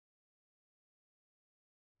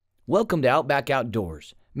Welcome to Outback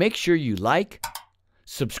Outdoors. Make sure you like,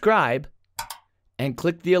 subscribe, and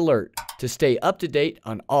click the alert to stay up to date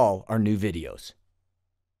on all our new videos.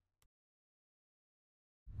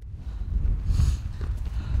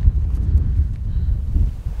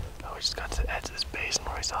 We just got to the edge of this basin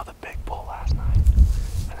where we saw the big bull last night.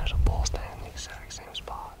 And there's a bull standing in the exact same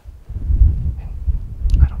spot. And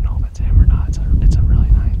I don't know if it's him or not. It's a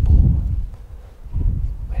really nice bull.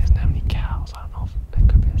 But he doesn't have any cows. I don't know if that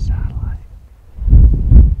could be a satellite.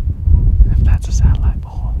 If that's a satellite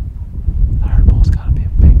bull, the herd bull's gotta be a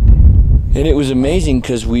big dude. And it was amazing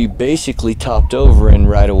because we basically topped over and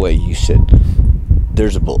right away you said,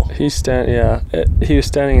 there's a bull. He was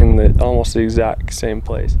standing in almost the exact same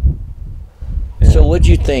place. So what'd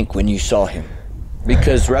you think when you saw him?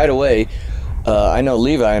 Because right away, I know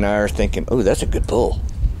Levi and I are thinking, oh, that's a good bull.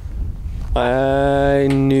 I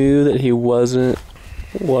knew that he wasn't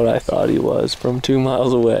what I thought he was from 2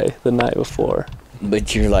 miles away the night before.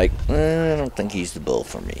 But you're like, I don't think he's the bull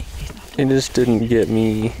for me. It just didn't get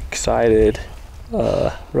me excited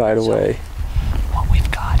right away. What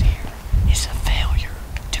we've got here is a failure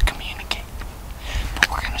to communicate. But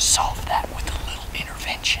we're going to solve that with a little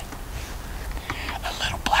intervention. A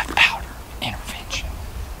little black powder intervention.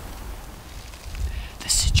 The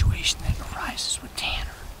situation that arises with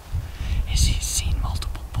Tanner is he's seen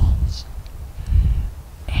multiple bulls.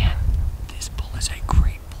 And this bull is a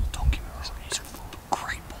great bull. Don't get me wrong, he's a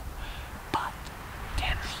great bull. But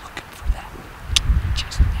Tanner's looking for that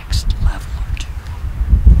just next level or two.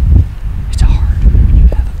 It's hard when you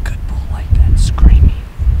have a good bull like that screaming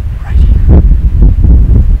right here.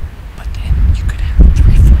 But then you could have a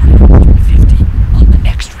 340 or 350 on the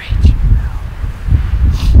next range.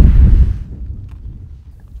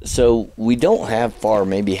 So we don't have far,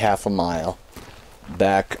 maybe half a mile,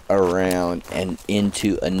 back around and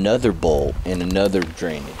into another bowl in another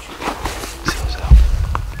drainage.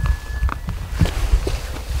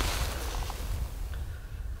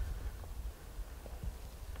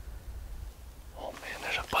 Oh man,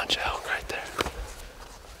 there's a bunch of elk right there.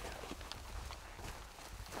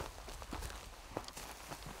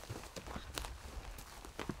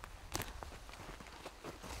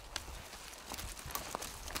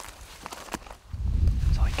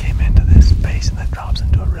 So I came into this basin that drops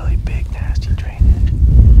into a really big, nasty drainage,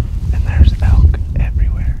 and there's elk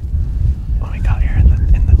everywhere. When we got here in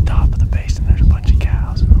the top of the basin, there's a bunch of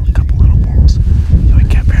cows and a couple little bulls. So we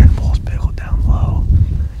kept hearing bulls biggle down low,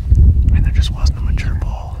 and there just wasn't a mature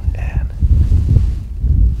bull. And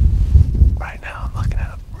right now, I'm looking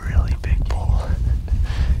at a really big bull.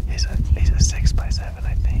 he's a 6x7,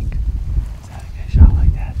 I think. Is that a good shot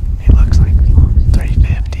like that? He looks like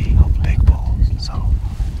 350, big bull. So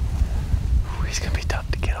he's gonna be tough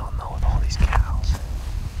to get on though with all these cows.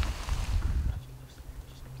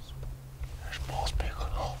 There's bulls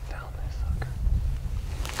biggling all down this sucker.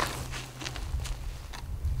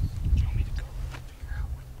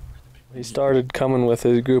 He started coming with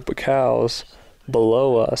his group of cows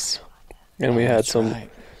below us, and we had some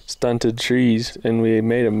stunted trees, and we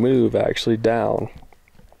made a move actually downhill,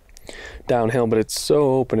 but it's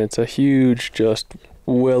so open. It's a huge, just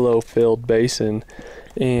willow-filled basin,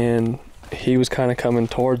 and he was kind of coming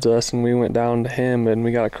towards us, and we went down to him, and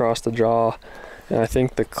we got across the draw, and I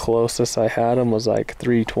think the closest I had him was like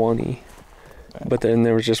 320, but then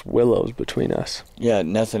there was just willows between us. Yeah,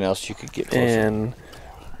 nothing else you could get closer. And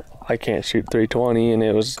I can't shoot 320, and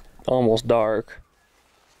it was almost dark.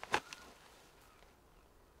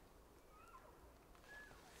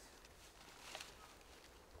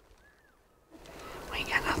 We ain't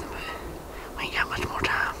got nothing, but we ain't got much more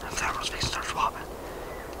time. The thermal's fixing to start swapping.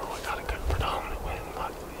 Oh, we got a good predominant wind,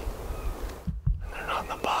 luckily. And they're not in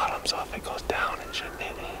the bottom, so if it goes down, it shouldn't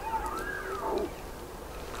hit me.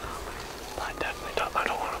 But I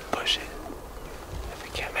don't want to push it. If we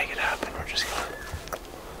can't make it happen, we're just gonna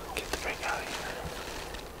get the freak out of here.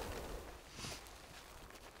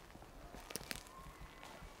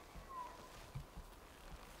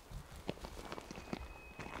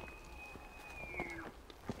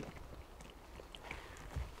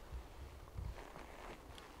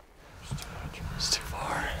 It's too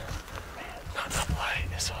far. Not enough light,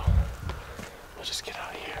 so we'll just get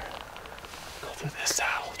out of here. Go through this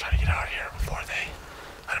saddle, try to get out of here before they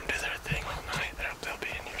let them do their thing all night. They'll be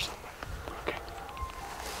in here somewhere. Okay.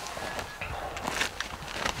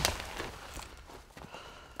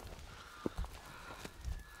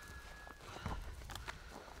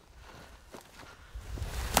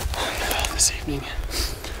 This evening,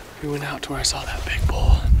 we went out to where I saw that big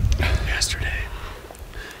bull yesterday.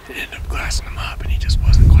 It ended up glassing him up, and he just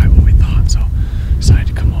wasn't quite what we thought, so decided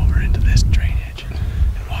to come over into this drainage and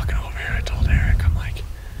walking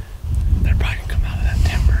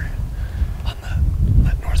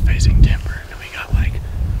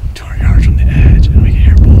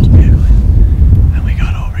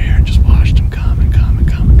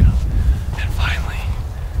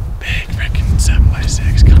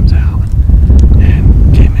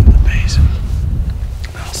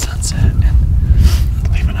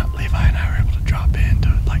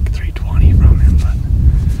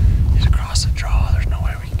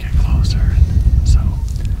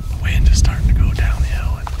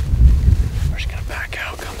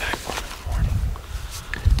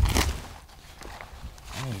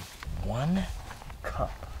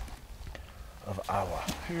Iowa.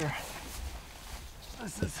 Here.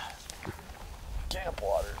 This is camp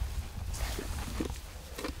water.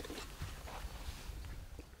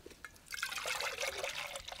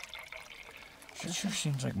 It sure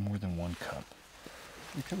seems like more than 1 cup.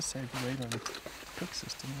 You could have saved weight on the cook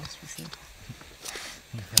system, that's for sure.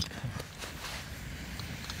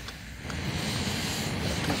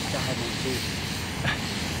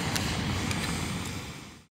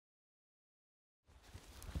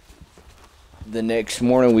 The next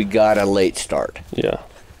morning we got a late start. Yeah,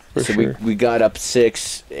 for So sure. we got up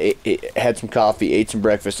 6, had some coffee, ate some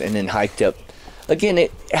breakfast, and then hiked up. Again,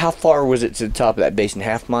 how far was it to the top of that basin?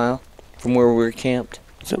 Half mile from where we were camped?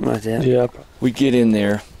 Something like that. Yep. We get in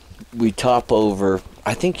there, we top over.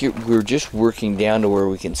 I think we're just working down to where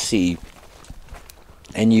we can see.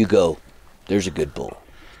 And you go, there's a good bull.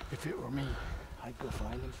 If it were me, I'd go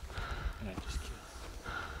find him and I'd just kill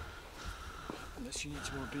him. Unless you need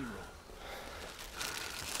some more B-roll.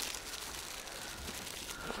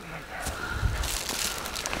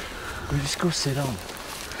 We just go sit on him.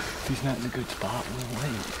 If he's not in a good spot, we'll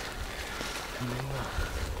wait. And then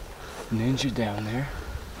we'll ninja down there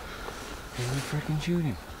and we freaking shoot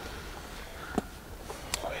him.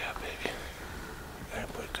 Oh yeah, baby. You gotta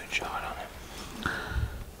put a good shot on him.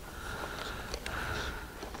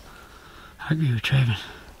 I agree with Travis.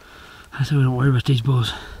 I said we don't worry about these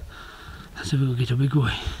bulls. I said we'll get the big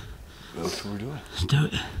boy. That's what we're doing. Let's do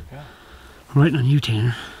it. Yeah. I'm waiting on you,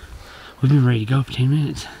 Tanner. We've been ready to go for 10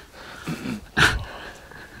 minutes.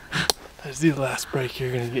 That's the last break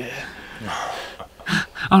you're gonna get.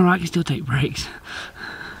 Alright, I can still take breaks.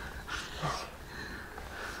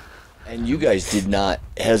 And you guys did not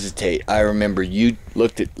hesitate. I remember you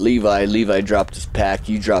looked at Levi. Levi dropped his pack.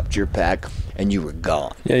 You dropped your pack, and you were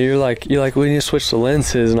gone. Yeah, you're like, we need to switch the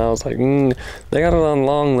lenses, and I was like, they got it on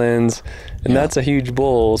long lens, and that's a huge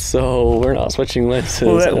bull, so we're not switching lenses.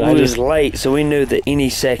 Well, that and was late, so we knew that any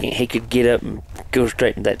second he could get up and go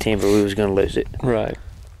straight to that timber. We was gonna lose it. Right.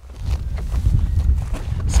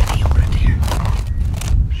 Set him right there.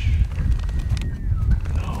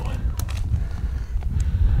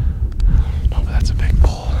 No, but that's a big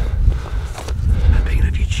bull. Not big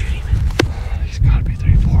enough you'd shoot him. He's gotta be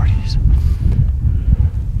 340s.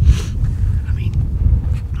 I mean,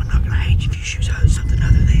 I'm not gonna hate you if you shoot something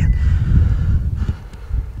other than.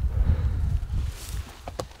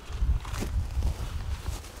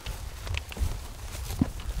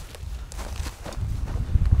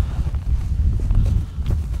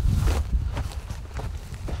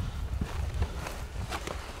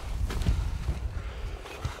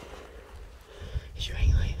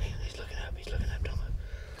 He's looking up. He's looking up. Don't look.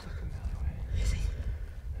 He's looking the other way. Is he?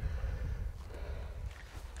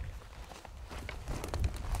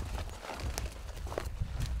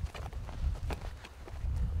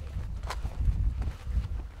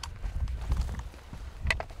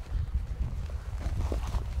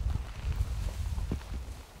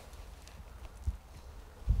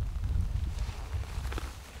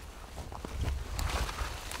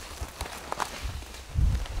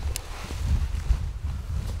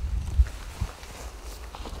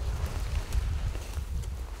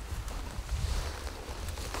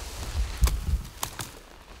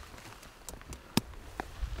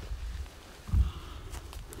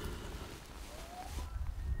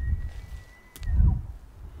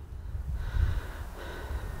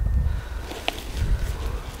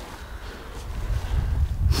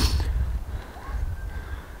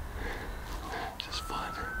 Just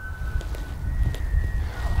fun.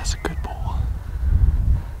 That's a good bull.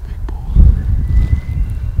 Big bull.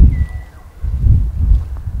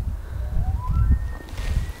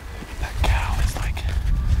 That cow is like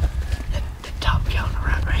the top cow on the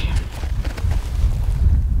right here.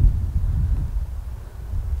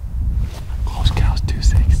 Close cow's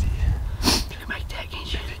 260. You can make that,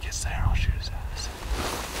 can't you? If he gets there, I'll shoot his ass.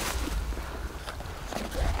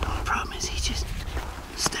 The only problem is he's just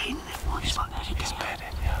staying in that one spot. He's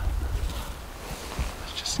bedded, yeah.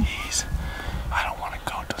 It's just ease. I don't want to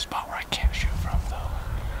go to a spot where I can't shoot from, though.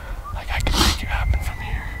 Like, I can make it happen from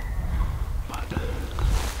here. But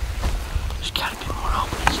there's gotta be more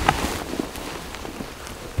openings.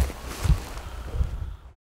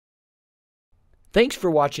 Thanks for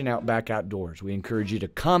watching Outback Outdoors. We encourage you to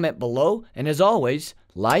comment below, and as always,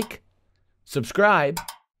 like, subscribe,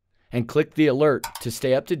 and click the alert to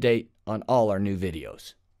stay up to date on all our new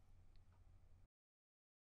videos.